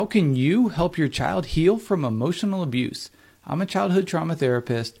How can you help your child heal from emotional abuse? I'm a childhood trauma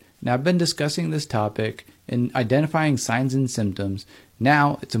therapist, and I've been discussing this topic and identifying signs and symptoms.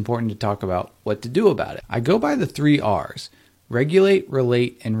 Now it's important to talk about what to do about it. I go by the 3 R's: regulate,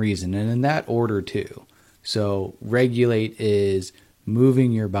 relate, and reason, and in that order too. So regulate is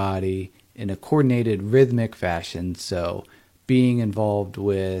moving your body in a coordinated, rhythmic fashion. So being involved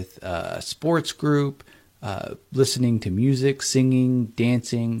with a sports group, listening to music, singing,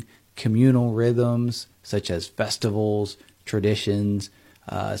 dancing, communal rhythms such as festivals, traditions,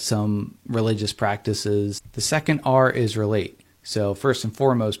 some religious practices. The second R is relate. So first and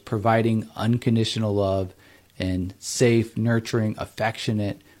foremost, providing unconditional love and safe, nurturing,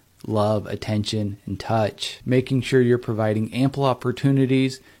 affectionate love, attention, and touch. Making sure you're providing ample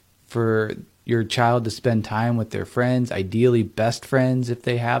opportunities for your child to spend time with their friends, ideally best friends if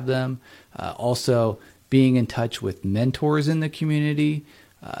they have them. Also, being in touch with mentors in the community.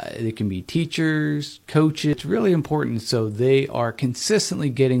 They can be teachers, coaches. It's really important so they are consistently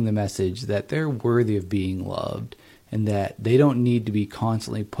getting the message that they're worthy of being loved and that they don't need to be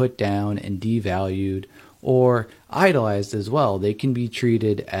constantly put down and devalued or idolized as well. They can be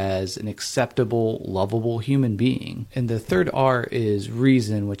treated as an acceptable, lovable human being. And the third R is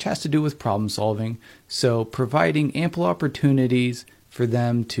reason, which has to do with problem solving. So providing ample opportunities for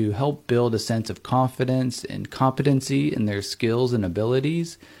them to help build a sense of confidence and competency in their skills and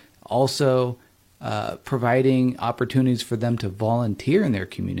abilities. Also, providing opportunities for them to volunteer in their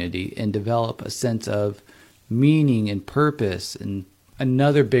community and develop a sense of meaning and purpose. And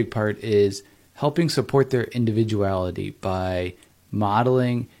another big part is helping support their individuality by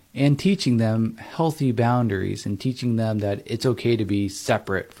modeling and teaching them healthy boundaries and teaching them that it's okay to be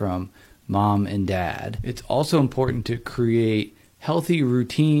separate from mom and dad. It's also important to create healthy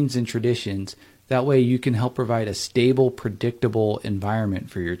routines and traditions. That way you can help provide a stable, predictable environment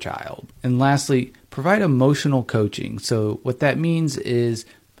for your child. And lastly, provide emotional coaching. So what that means is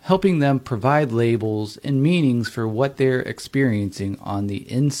helping them provide labels and meanings for what they're experiencing on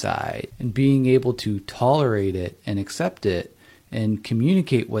the inside and being able to tolerate it and accept it and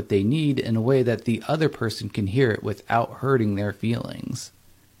communicate what they need in a way that the other person can hear it without hurting their feelings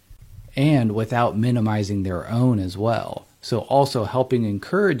and without minimizing their own as well. So also helping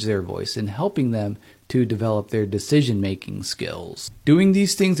encourage their voice and helping them to develop their decision-making skills. Doing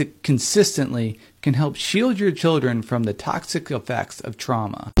these things consistently can help shield your children from the toxic effects of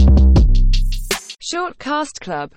trauma. Shortcast Club